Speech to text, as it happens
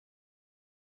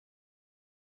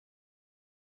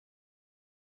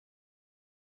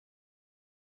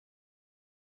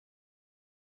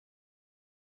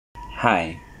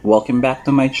Hi, welcome back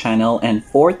to my channel, and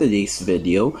for today's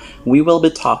video, we will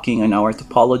be talking on our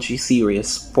topology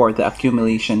series for the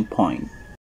accumulation point.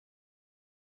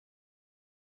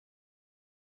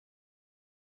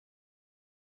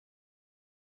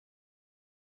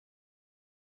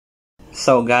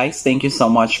 So guys, thank you so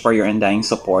much for your undying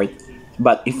support.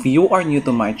 But if you are new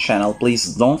to my channel, please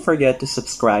don't forget to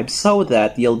subscribe so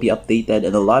that you'll be updated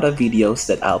on a lot of videos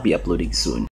that I'll be uploading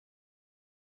soon.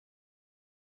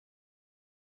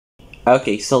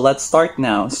 Okay, so let's start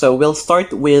now. So we'll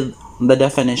start with the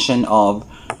definition of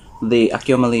the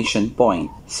accumulation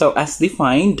point. So as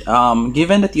defined,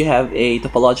 given that you have a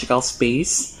topological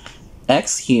space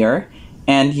X here,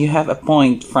 and you have a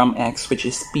point from X which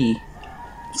is P.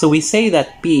 So we say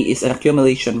that P is an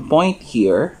accumulation point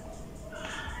here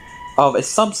of a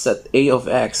subset A of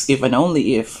X if and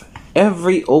only if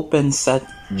every open set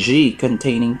G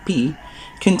containing P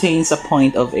contains a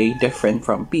point of A different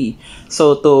from P.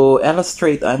 So to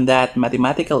illustrate on that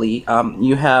mathematically,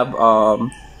 you have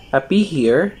a P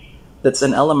here that's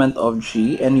an element of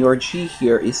G, and your G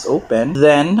here is open.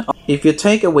 Then if you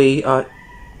take away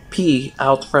P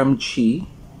out from G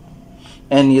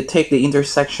and you take the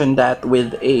intersection that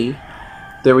with A,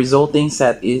 the resulting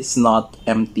set is not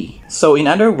empty. So in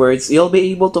other words, you'll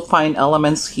be able to find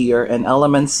elements here and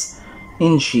elements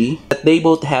in G that they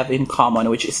both have in common,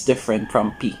 which is different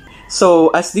from P. So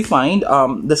as defined,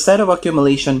 the set of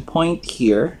accumulation point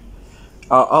here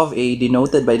of A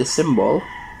denoted by the symbol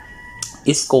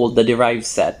is called the derived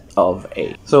set of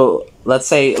A. So let's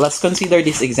consider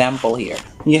this example here.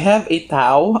 You have a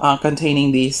tau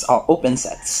containing these open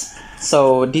sets.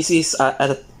 So this is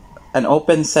an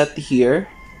open set here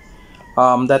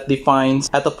that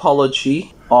defines a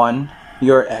topology on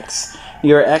your X.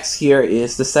 Your X here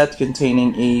is the set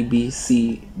containing A, B,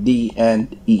 C, D,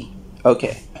 and E.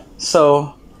 Okay,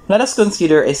 so let us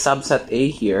consider a subset A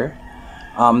here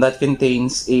that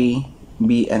contains A,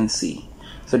 B, and C.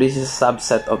 So this is a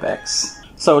subset of X.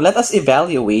 So let us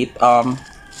evaluate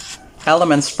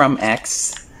elements from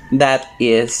X that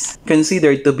is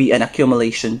considered to be an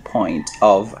accumulation point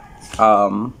of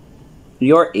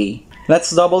your A.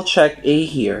 Let's double check A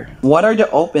here. What are the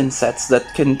open sets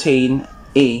that contain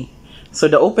A? So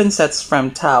the open sets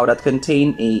from tau that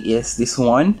contain A is this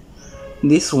one,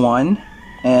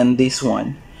 and this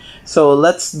one. So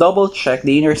let's double check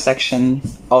the intersection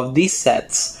of these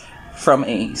sets from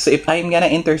A. So if I'm gonna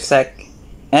intersect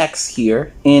X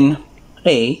here in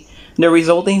A, the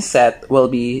resulting set will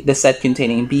be the set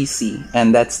containing BC,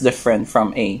 and that's different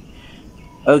from A.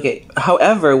 Okay,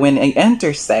 however, when I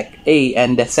intersect A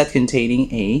and the set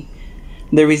containing A,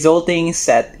 the resulting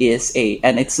set is A,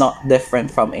 and it's not different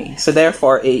from A. So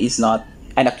therefore, A is not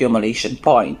an accumulation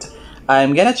point.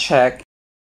 I'm gonna check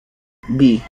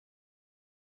B.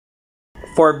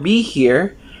 For B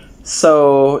here,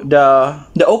 so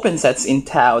the open sets in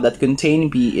tau that contain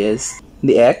B is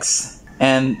the X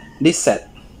and this set.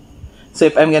 So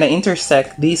if I'm gonna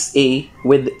intersect this A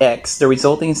with X, the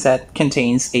resulting set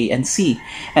contains A and C,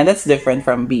 and that's different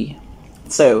from B.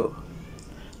 So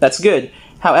that's good.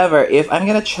 However, if I'm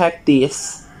gonna check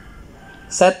this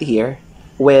set here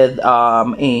with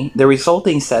A, the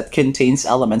resulting set contains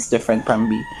elements different from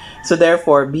B. So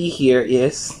therefore, B here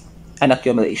is an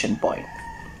accumulation point.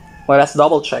 Well, let's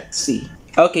double check C.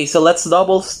 Okay, so let's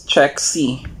double check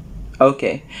C.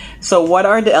 Okay, so what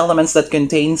are the elements that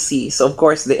contain C? So of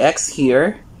course the X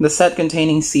here, the set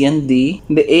containing C and D,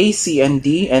 the A, C, and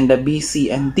D, and the B, C,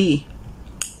 and D.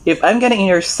 If I'm gonna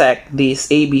intersect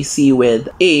this A, B, C with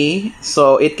A,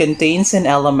 so it contains an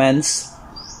element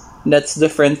that's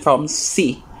different from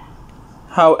C.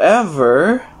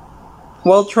 However,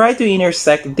 we'll try to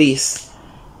intersect this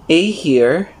A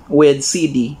here with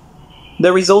CD.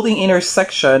 The resulting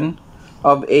intersection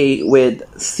of A with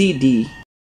CD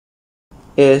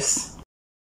is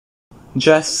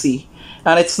just C,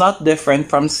 and it's not different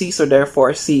from C, so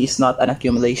therefore C is not an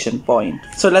accumulation point.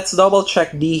 So let's double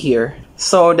check D here.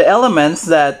 So the elements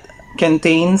that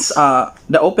contains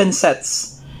the open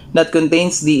sets that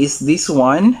contains D is this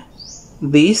one,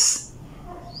 this,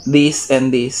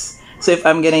 and this. So if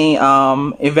I'm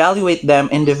gonna evaluate them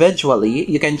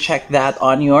individually, you can check that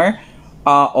on your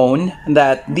own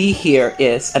that D here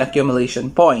is an accumulation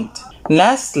point.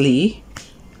 Lastly,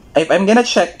 if I'm gonna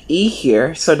check E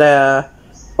here, so the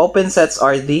open sets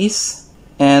are these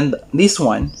and this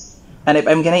one, and if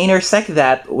I'm gonna intersect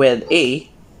that with A,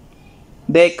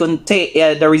 they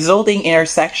contain the resulting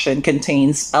intersection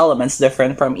contains elements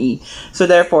different from E. So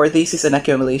therefore, this is an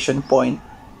accumulation point.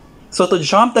 So to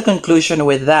jump the conclusion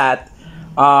with that,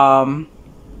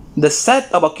 the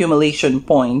set of accumulation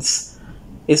points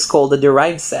is called the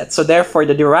derived set. So therefore,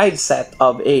 the derived set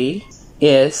of A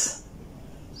is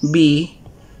B,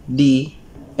 D,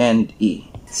 and E.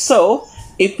 So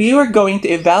if you are going to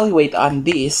evaluate on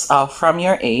this from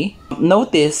your A,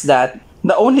 notice that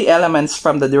the only elements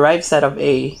from the derived set of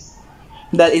A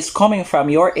that is coming from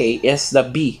your A is the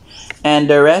B, and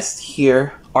the rest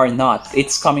here are not.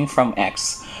 It's coming from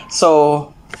X.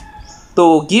 So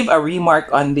to give a remark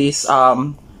on this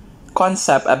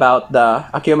concept about the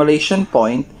accumulation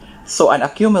point, so an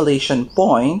accumulation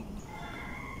point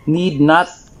need not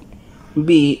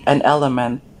be an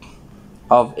element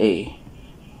of A.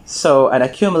 So an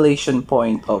accumulation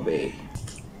point of A.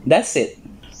 That's it.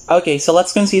 Okay, so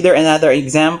let's consider another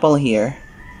example here.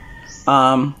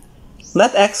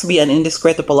 Let X be an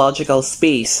indiscrete topological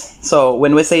space. So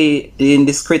when we say the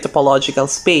indiscrete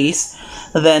topological space,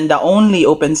 then the only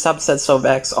open subsets of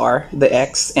X are the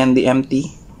X and the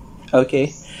empty.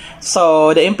 Okay,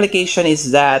 so the implication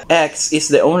is that X is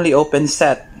the only open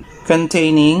set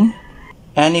containing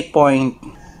any point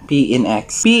P in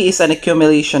X. P is an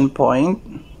accumulation point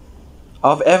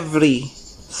of every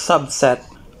subset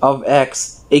of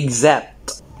X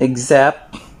except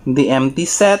the empty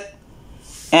set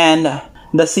and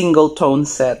the single tone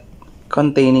set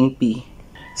containing P.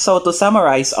 So to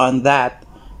summarize on that,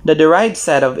 the derived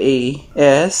set of A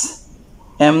is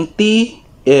empty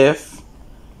if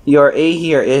your A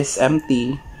here is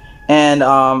empty, and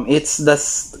it's the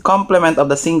complement of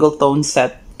the single tone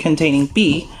set containing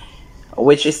P,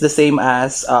 which is the same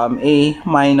as X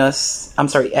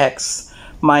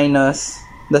minus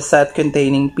the set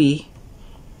containing P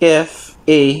if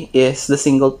A is the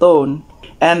single tone.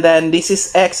 And then this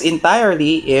is X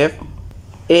entirely if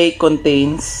A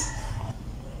contains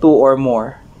two or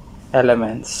more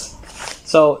elements.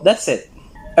 So that's it.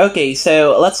 Okay,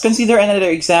 so let's consider another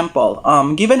example.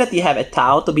 Given that you have a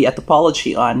tau to be a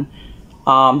topology on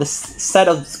the set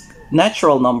of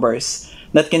natural numbers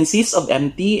that consists of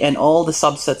empty and all the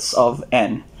subsets of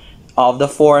n of the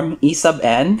form E sub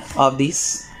n of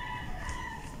this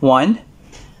one,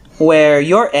 where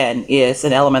your n is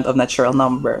an element of natural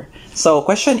number. So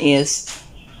question is,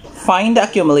 find the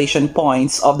accumulation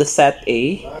points of the set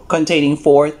A containing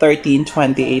 4, 13,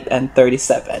 28, and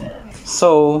 37.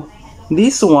 So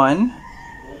this one,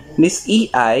 this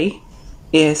EI,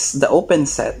 is the open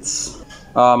sets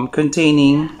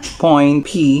containing point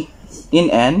P in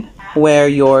n, where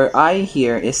your I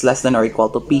here is less than or equal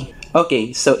to P.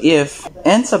 Okay, so if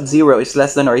n sub 0 is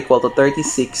less than or equal to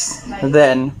 36,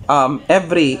 then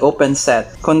every open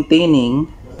set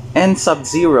containing n sub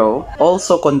 0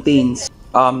 also contains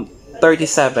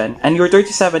 37, and your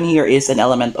 37 here is an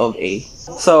element of A.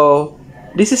 So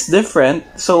this is different.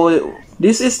 So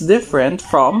this is different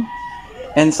from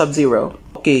n sub 0.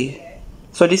 Okay,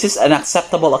 so this is an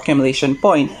acceptable accumulation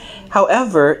point.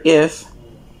 However, if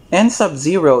n sub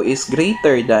 0 is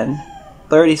greater than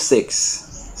 36,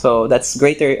 so that's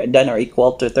greater than or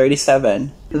equal to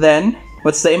 37, then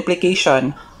what's the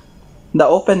implication? The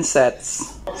open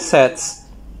sets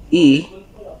E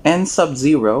n sub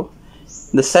 0,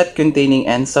 the set containing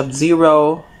n sub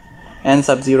 0, n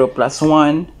sub 0 plus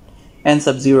 1, n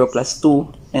sub 0 plus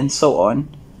 2, and so on,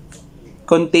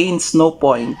 contains no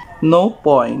point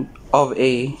of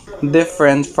A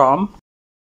different from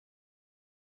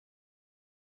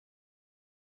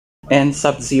n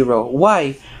sub 0.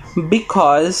 Why?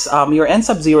 Because your n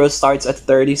sub 0 starts at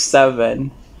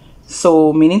 37.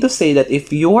 So meaning to say that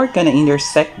if you are gonna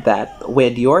intersect that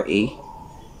with your A,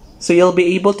 so you'll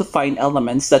be able to find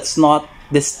elements that's not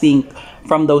distinct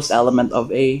from those elements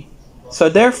of A. So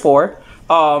therefore,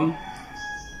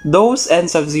 those n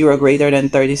sub 0 greater than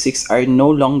 36 are no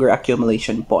longer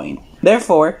accumulation point.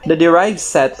 Therefore, the derived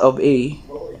set of A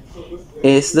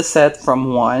is the set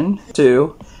from 1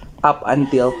 to up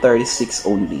until 36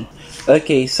 only.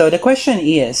 Okay, so the question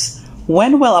is,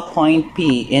 when will a point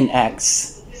P in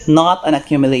X not an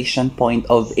accumulation point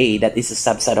of A that is a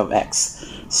subset of X?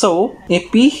 So,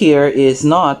 if P here is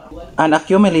not an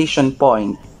accumulation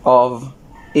point of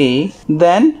A,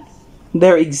 then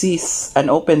there exists an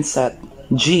open set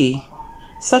G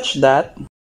such that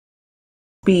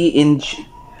P in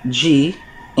G,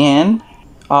 and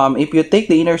if you take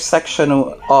the intersection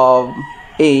of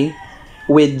A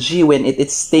with G when it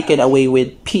is taken away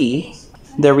with P,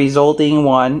 the resulting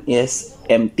one is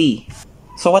empty.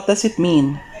 So what does it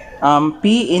mean?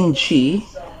 P in G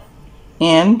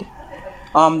and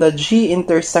the G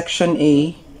intersection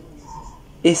A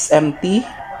is empty,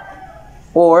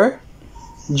 or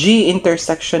G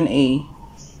intersection A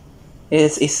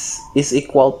is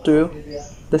equal to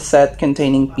the set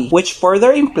containing P, which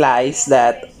further implies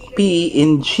that P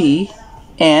in G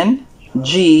and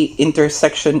G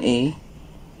intersection A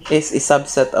is a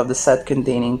subset of the set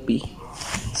containing P.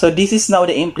 So this is now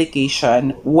the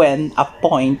implication when a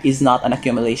point is not an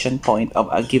accumulation point of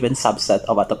a given subset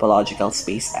of a topological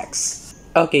space X.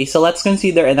 Okay, so let's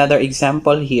consider another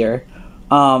example here.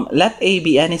 Let A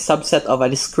be any subset of a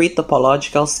discrete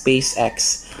topological space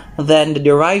X. Then the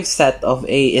derived set of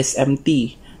A is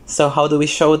empty. So how do we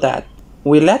show that?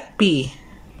 We let P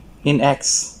in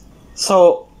X.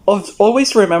 So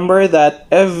always remember that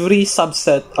every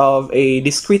subset of a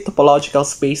discrete topological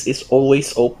space is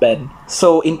always open.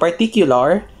 So in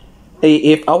particular,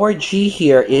 if our G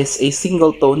here is a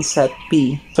single tone set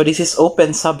P, so this is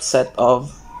open subset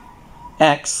of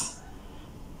X,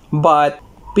 but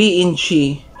P in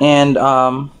G and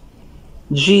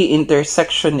G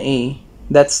intersection A,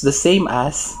 that's the same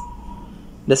as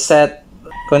the set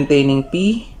containing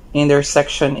P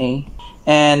intersection A.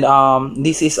 And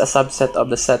this is a subset of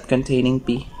the set containing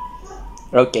P.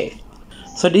 Okay,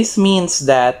 so this means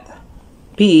that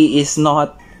P is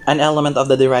not an element of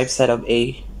the derived set of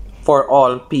A for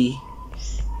all P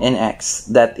in X.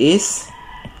 That is,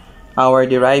 our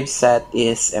derived set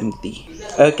is empty.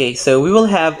 Okay, so we will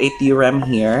have a theorem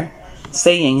here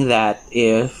saying that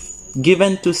if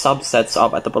given two subsets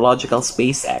of a topological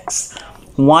space X,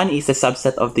 one is a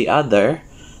subset of the other,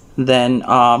 then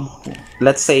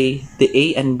let's say the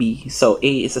A and B, so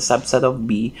A is a subset of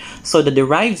B, so the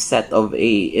derived set of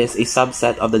A is a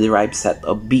subset of the derived set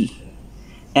of B.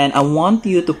 And I want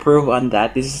you to prove on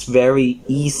that. This is very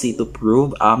easy to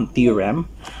prove theorem.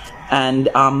 And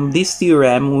this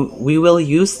theorem, we will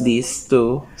use this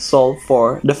to solve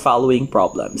for the following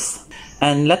problems.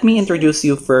 And let me introduce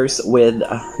you first with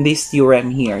this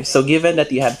theorem here. So given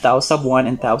that you have tau sub 1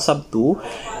 and tau sub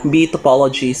 2 be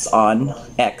topologies on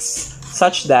X,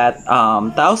 such that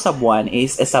tau sub 1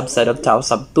 is a subset of tau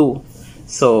sub 2.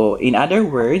 So in other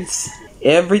words,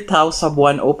 every tau sub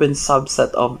 1 open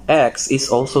subset of X is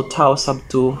also tau sub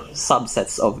 2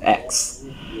 subsets of X.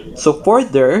 So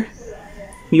further,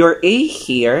 your A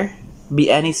here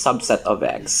be any subset of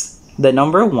X. The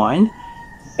number 1,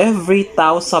 every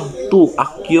tau sub 2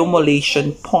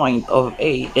 accumulation point of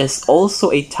A is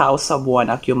also a tau sub 1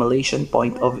 accumulation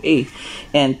point of A.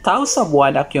 And tau sub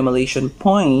 1 accumulation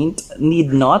point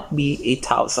need not be a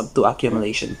tau sub 2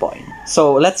 accumulation point.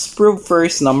 So let's prove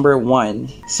first number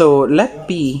 1. So let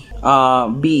P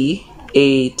be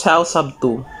a tau sub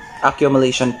 2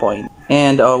 accumulation point.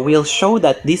 And we'll show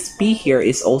that this P here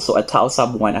is also a tau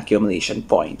sub 1 accumulation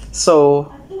point.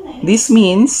 So this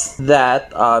means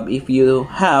that if you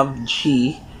have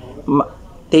G,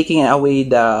 taking away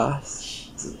the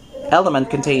element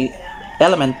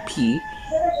P,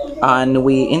 and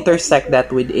we intersect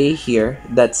that with A here,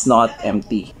 that's not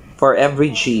empty for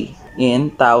every G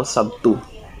in tau sub 2,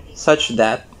 such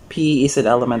that P is an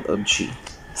element of G.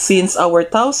 Since our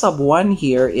tau sub 1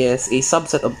 here is a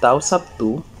subset of tau sub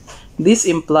 2, this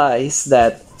implies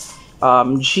that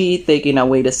G taking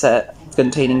away the set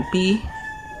containing P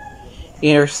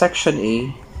intersection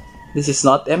A, this is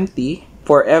not empty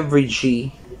for every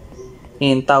G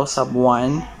in tau sub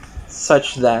 1,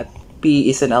 such that P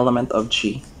is an element of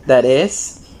G. That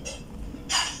is,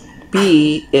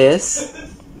 P is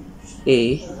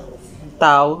a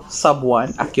tau sub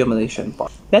 1 accumulation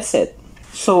point. That's it.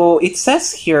 So it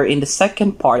says here in the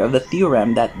second part of the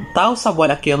theorem that tau sub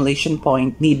 1 accumulation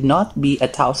point need not be a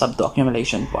tau sub 2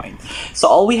 accumulation point. So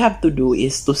all we have to do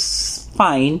is to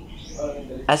find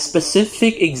a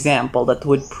specific example that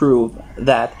would prove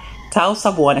that tau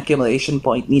sub 1 accumulation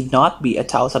point need not be a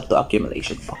tau sub 2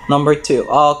 accumulation point. Number 2.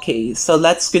 Okay, so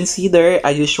let's consider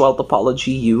a usual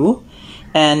topology U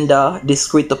and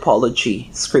discrete topology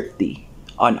script D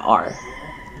on R.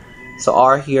 So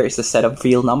R here is a set of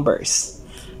real numbers.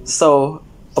 So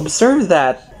observe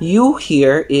that U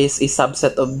here is a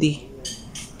subset of D,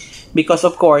 because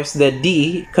of course the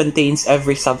D contains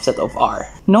every subset of R.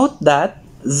 Note that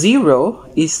 0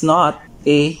 is not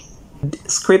a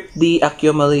script D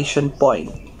accumulation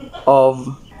point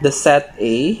of the set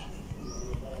A,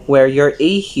 where your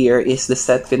A here is the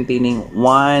set containing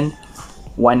 1,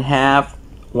 1/2,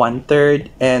 1/3,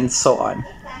 and so on.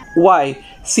 Why?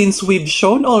 Since we've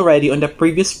shown already on the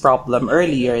previous problem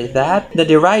earlier that the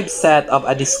derived set of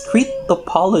a discrete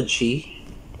topology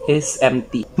is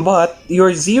empty. But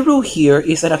your 0 here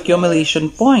is an accumulation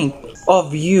point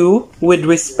of U with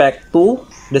respect to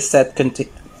the set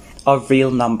of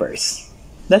real numbers.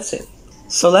 That's it.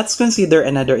 So let's consider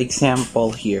another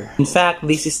example here. In fact,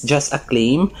 this is just a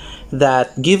claim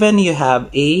that given you have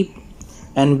A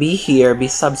and B here be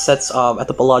subsets of a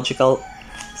topological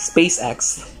space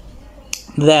X,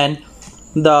 then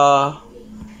the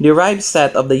derived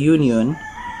set of the union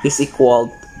is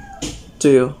equal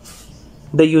to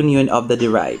the union of the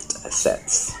derived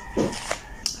sets.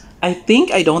 I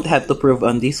think I don't have to prove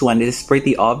on this one. It is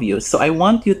pretty obvious. So I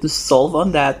want you to solve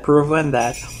on that, prove on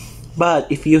that.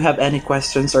 But if you have any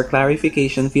questions or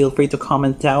clarification, feel free to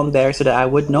comment down there so that I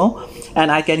would know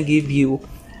and I can give you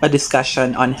a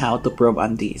discussion on how to prove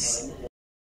on these.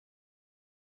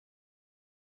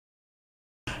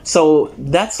 So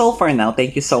that's all for now.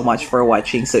 Thank you so much for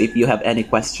watching. So if you have any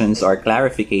questions or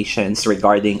clarifications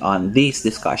regarding on this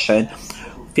discussion,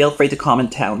 feel free to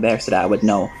comment down there so that I would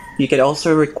know. You can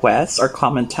also request or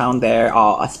comment down there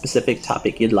a specific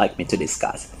topic you'd like me to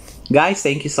discuss. Guys,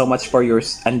 thank you so much for your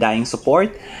undying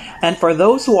support. And for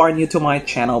those who are new to my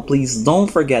channel, please don't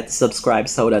forget to subscribe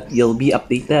so that you'll be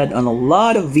updated on a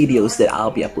lot of videos that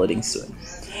I'll be uploading soon.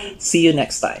 See you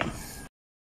next time.